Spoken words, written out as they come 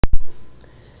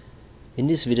In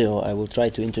this video, I will try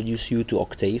to introduce you to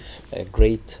Octave, a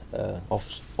great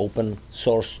open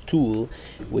source tool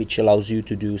which allows you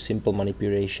to do simple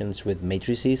manipulations with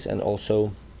matrices and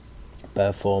also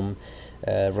perform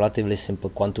relatively simple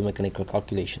quantum mechanical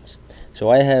calculations. So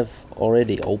I have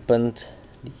already opened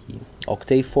the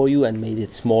Octave for you and made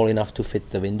it small enough to fit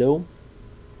the window.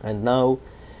 And now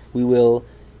we will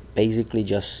basically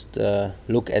just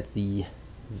look at the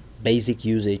basic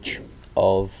usage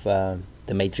of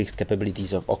the matrix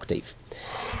capabilities of Octave.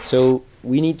 So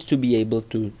we need to be able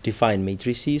to define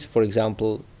matrices, for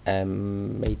example, a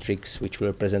matrix which will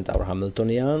represent our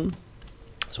Hamiltonian.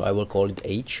 So I will call it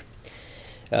H.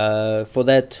 For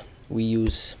that we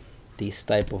use this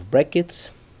type of brackets,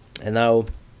 and now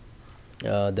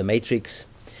the matrix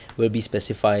will be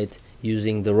specified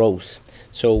using the rows.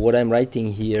 So what I'm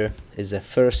writing here is a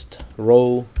first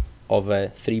row of a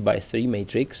 3 by 3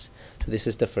 matrix. So this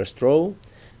is the first row.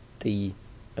 The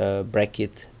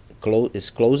bracket is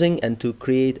closing, and to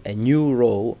create a new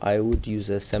row I would use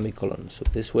a semicolon. So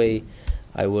this way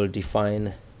I will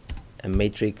define a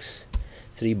matrix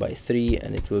 3 by 3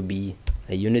 and it will be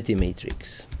a unity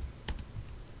matrix.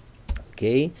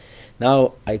 Okay,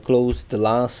 now I close the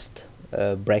last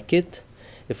bracket.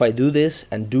 If I do this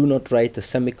and do not write a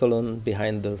semicolon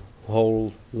behind the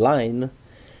whole line,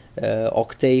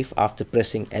 Octave, after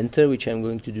pressing enter, which I'm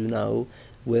going to do now,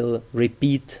 will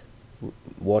repeat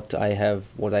what I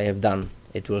have done.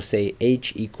 It will say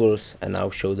H equals and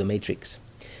now show the matrix.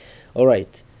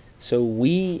 Alright, so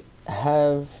we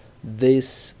have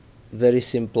this very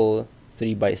simple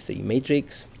 3 by 3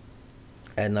 matrix,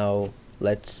 and now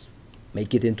let's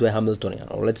make it into a Hamiltonian,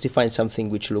 or let's define something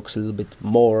which looks a little bit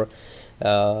more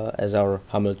as our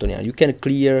Hamiltonian. You can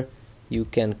clear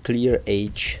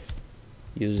H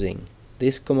using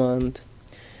this command.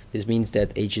 This means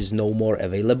that H is no more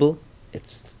available,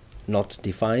 it's not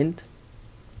defined.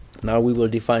 Now we will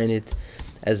define it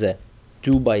as a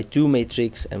 2 by 2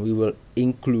 matrix, and we will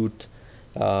include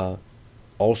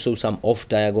also some off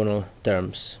diagonal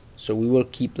terms. So we will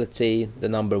keep, let's say, the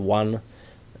number 1,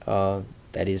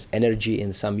 that is energy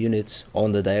in some units,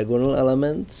 on the diagonal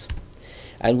elements,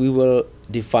 and we will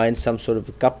define some sort of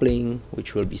a coupling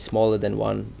which will be smaller than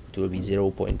 1. It will be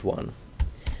 0.1.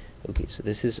 Okay, so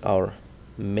this is our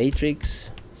matrix,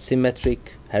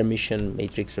 symmetric Hermitian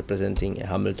matrix representing a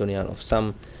Hamiltonian of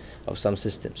some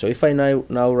system. So if I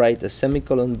now write a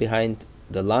semicolon behind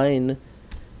the line,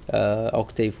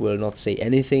 Octave will not say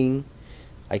anything.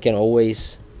 I can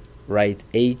always write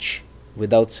H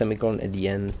without semicolon at the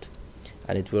end,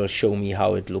 and it will show me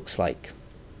how it looks like.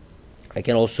 I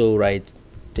can also write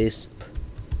disp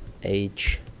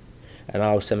H, and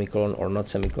now semicolon or not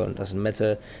semicolon doesn't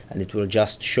matter, and it will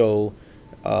just show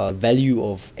value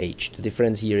of H. The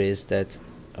difference here is that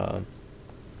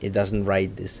it doesn't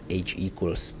write this H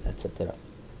equals, etc.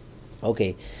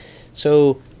 Okay,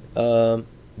 so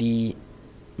the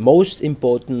most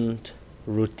important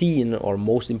routine or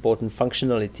most important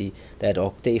functionality that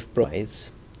Octave provides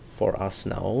for us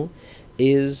now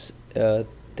is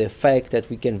the fact that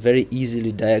we can very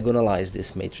easily diagonalize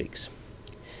this matrix.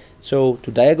 So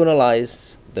to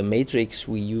diagonalize the matrix,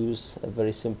 we use a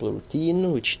very simple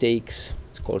routine which takes,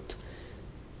 it's called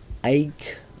Eig,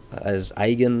 as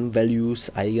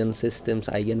eigenvalues, eigensystems,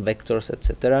 eigenvectors,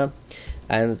 etc.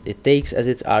 And it takes as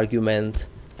its argument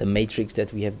the matrix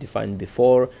that we have defined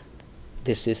before.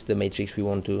 This is the matrix we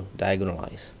want to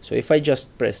diagonalize. So if I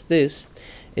just press this,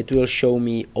 it will show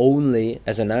me only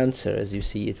as an answer, as you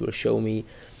see, it will show me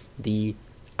the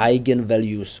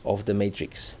eigenvalues of the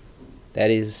matrix.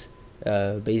 That is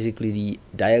basically the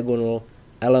diagonal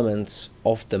elements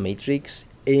of the matrix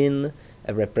in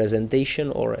a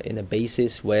representation or in a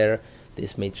basis where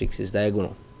this matrix is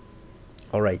diagonal.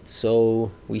 Alright,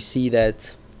 so we see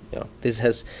that this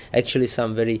has actually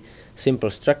some very simple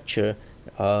structure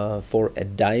for a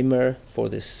dimer for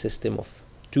this system of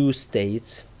 2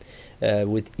 states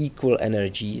with equal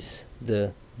energies.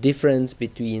 The difference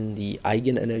between the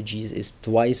eigenenergies is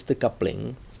twice the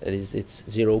coupling, that is, it's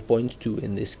 0.2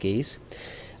 in this case,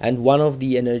 and one of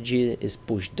the energy is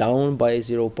pushed down by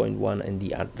 0.1 and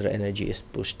the other energy is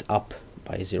pushed up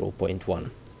by 0.1,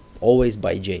 always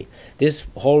by J. This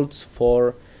holds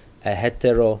for a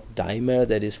heterodimer,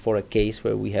 that is for a case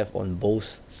where we have on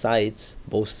both sides,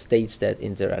 both states that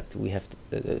interact, we have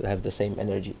to have the same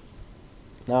energy.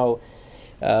 Now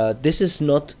this is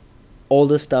not all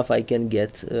the stuff I can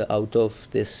get out of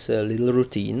this little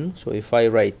routine. So if I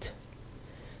write,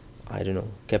 I don't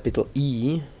know, capital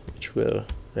E, which will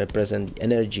represent the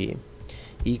energy,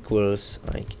 equals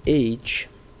like H,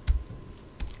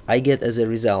 I get as a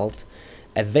result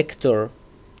a vector.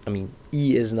 I mean,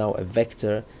 E is now a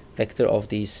vector vector of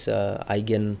these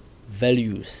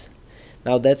eigenvalues.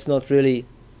 Now that's not really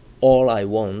all I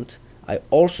want. I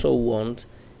also want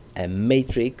a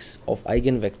matrix of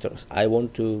eigenvectors. I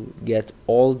want to get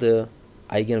all the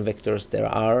eigenvectors there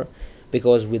are,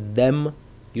 because with them,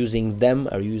 using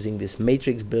this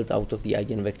matrix built out of the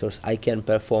eigenvectors, I can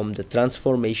perform the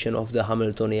transformation of the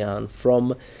Hamiltonian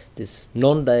from this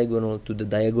non-diagonal to the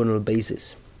diagonal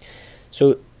basis.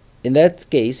 So in that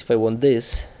case, if I want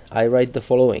this, I write the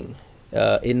following.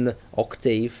 In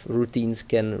Octave, routines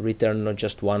can return not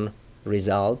just one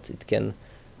result. It can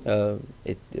a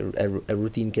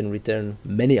routine can return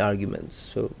many arguments,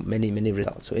 so many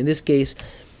results. So in this case,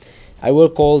 I will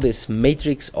call this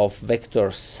matrix of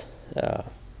vectors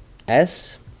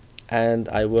S, and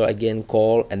I will again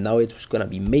call, and now it's going to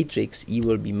be matrix. E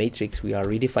will be matrix. We are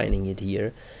redefining it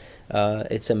here.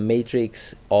 It's a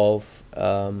matrix of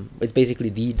it's basically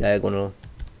the diagonal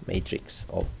matrix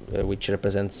of which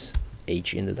represents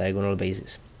H in the diagonal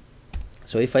basis.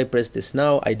 So if I press this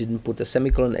now, I didn't put a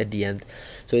semicolon at the end,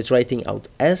 so it's writing out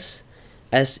S.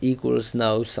 S equals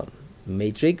now some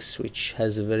matrix which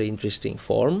has a very interesting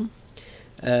form,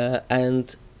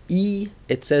 and E,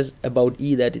 it says about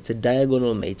E that it's a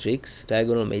diagonal matrix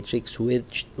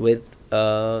with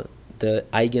the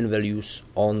eigenvalues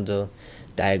on the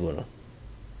diagonal.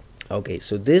 Okay,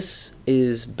 so this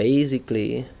is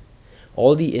basically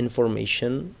all the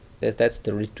information. That's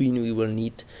the routine we will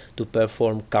need to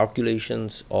perform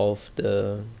calculations of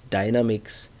the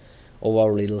dynamics of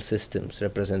our little systems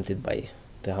represented by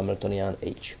the Hamiltonian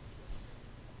H.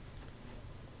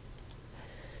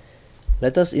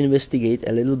 Let us investigate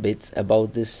a little bit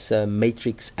about this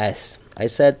matrix S. I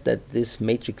said that this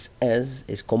matrix S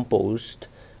is composed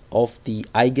of the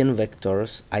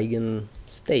eigenvectors,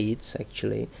 eigenstates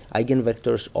actually,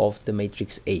 eigenvectors of the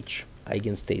matrix H,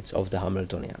 eigenstates of the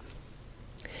Hamiltonian.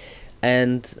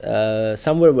 And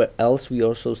somewhere else we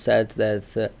also said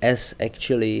that S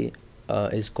actually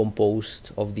is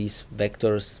composed of these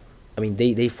vectors. I mean,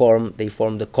 they form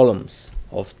the columns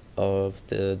of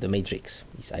the matrix,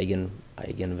 these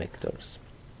eigenvectors.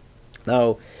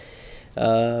 Now,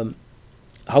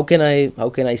 how can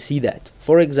I see that?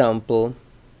 For example,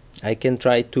 I can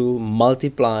try to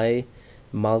multiply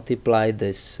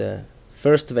this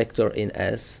first vector in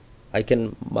S. I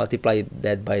can multiply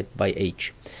that by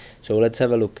H. So let's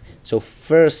have a look. So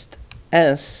first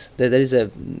S, there is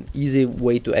an easy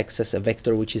way to access a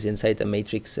vector which is inside a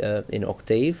matrix in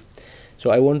Octave. So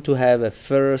I want to have a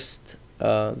first,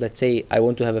 let's say I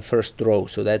want to have a first row,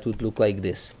 so that would look like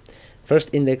this. First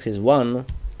index is 1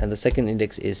 and the second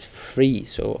index is 3,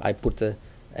 so I put a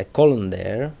column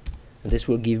there, and this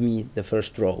will give me the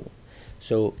first row.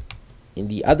 So in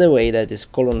the other way, that is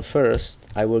column first,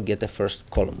 I will get a first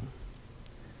column.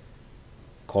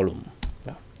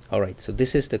 Yeah. Alright, so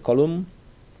this is the column,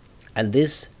 and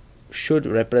this should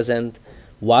represent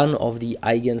one of the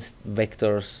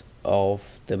eigenvectors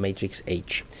of the matrix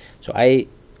H. So I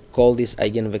call this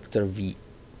eigenvector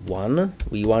V1.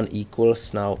 V1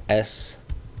 equals now S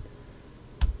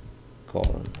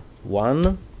colon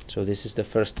 1. So this is the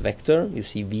first vector. You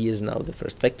see V is now the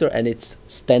first vector and it's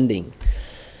standing.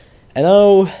 And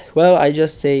now, well, I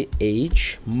just say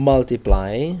H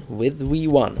multiply with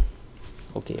V1.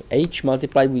 Okay, H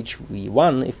multiplied with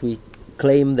V1, if we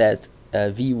claim that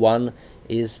V1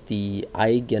 is the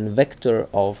eigenvector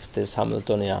of this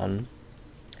Hamiltonian,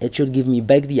 it should give me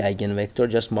back the eigenvector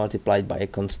just multiplied by a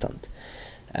constant.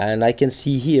 And I can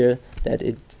see here that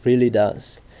it really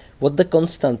does. What the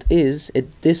constant is,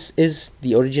 this is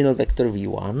the original vector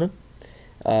V1,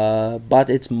 but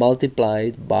it's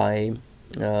multiplied by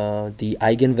the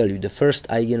eigenvalue, the first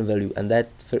eigenvalue, and that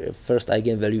first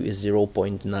eigenvalue is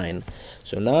 0.9.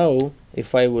 So now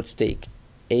if I would take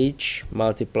H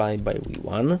multiplied by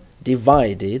V1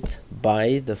 divided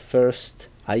by the first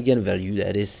eigenvalue,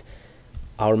 that is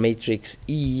our matrix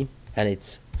E and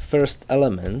its first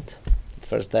element,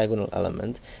 first diagonal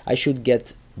element, I should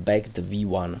get back the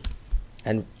V1,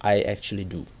 and I actually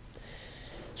do.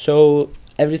 So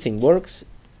everything works.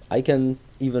 I can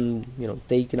even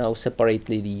take now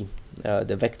separately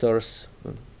the vectors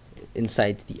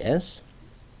inside the S,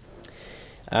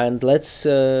 and let's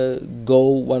go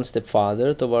one step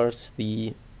further towards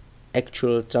the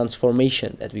actual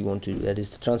transformation that we want to do. That is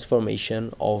the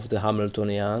transformation of the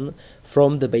Hamiltonian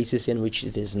from the basis in which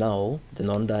it is now, the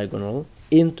non-diagonal,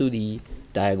 into the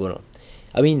diagonal.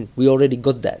 I mean, we already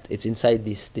got that, it's inside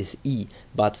this E,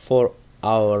 but for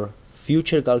our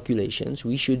future calculations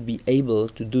we should be able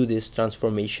to do this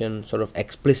transformation sort of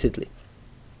explicitly.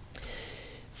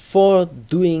 For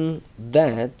doing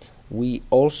that, we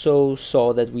also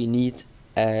saw that we need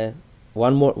a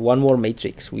one more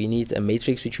matrix. We need a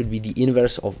matrix which would be the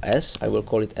inverse of S. I will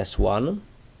call it S1,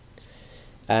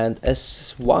 and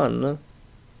S1,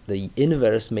 the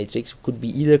inverse matrix, could be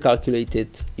either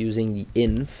calculated using the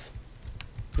inf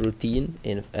routine,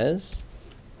 inf S,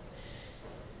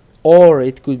 or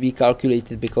it could be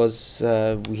calculated, because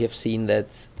we have seen that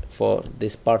for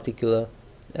this particular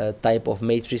type of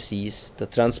matrices the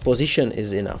transposition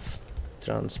is enough.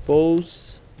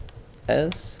 Transpose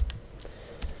S.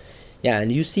 Yeah,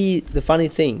 and you see the funny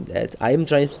thing that I am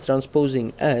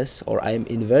transposing S, or I am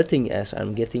inverting S,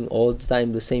 I'm getting all the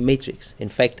time the same matrix. In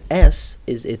fact, S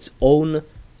is its own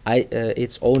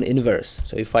inverse.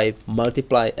 So if I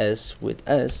multiply S with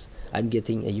S, I'm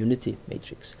getting a unity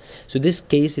matrix. So this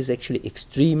case is actually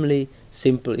extremely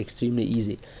simple, extremely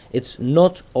easy. It's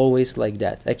not always like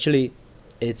that. Actually,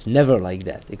 it's never like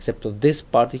that, except for this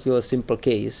particular simple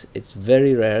case. It's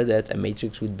very rare that a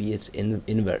matrix would be its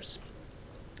inverse.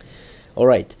 All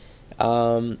right.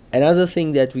 Another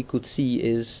thing that we could see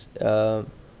is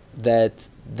that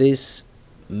this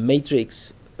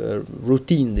matrix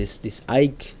routine, this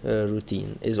Ike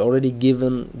routine, is already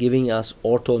giving us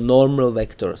orthonormal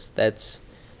vectors. That's,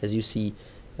 as you see,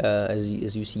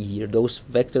 as you see here, those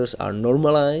vectors are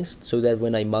normalized, so that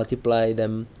when I multiply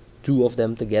them, two of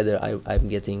them together, I'm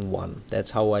getting 1.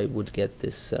 That's how I would get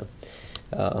this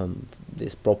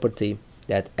this property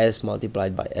that S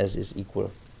multiplied by S is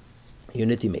equal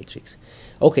unity matrix.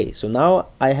 Okay, so now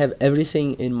I have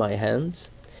everything in my hands.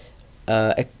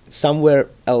 Somewhere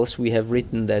else we have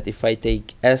written that if I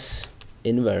take S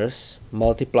inverse,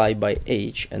 multiply by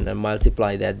H, and then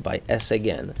multiply that by S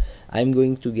again, I'm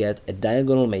going to get a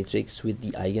diagonal matrix with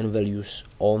the eigenvalues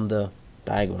on the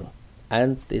diagonal.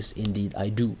 And this indeed I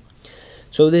do.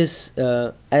 So this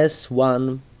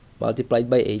S1 multiplied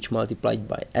by H multiplied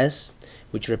by S,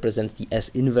 which represents the S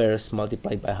inverse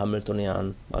multiplied by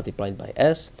Hamiltonian multiplied by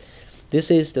S.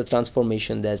 This is the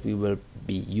transformation that we will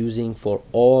be using for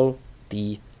all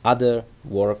the other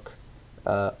work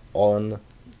on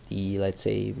the, let's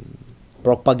say,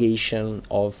 propagation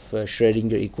of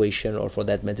Schrödinger equation, or for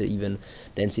that matter even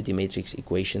density matrix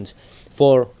equations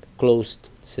for closed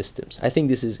systems. I think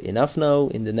this is enough now.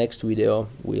 In the next video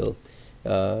we'll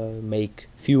make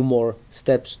few more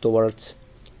steps towards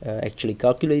actually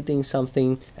calculating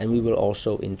something, and we will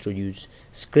also introduce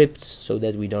scripts so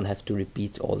that we don't have to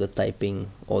repeat all the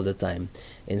typing all the time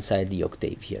inside the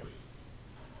Octave here.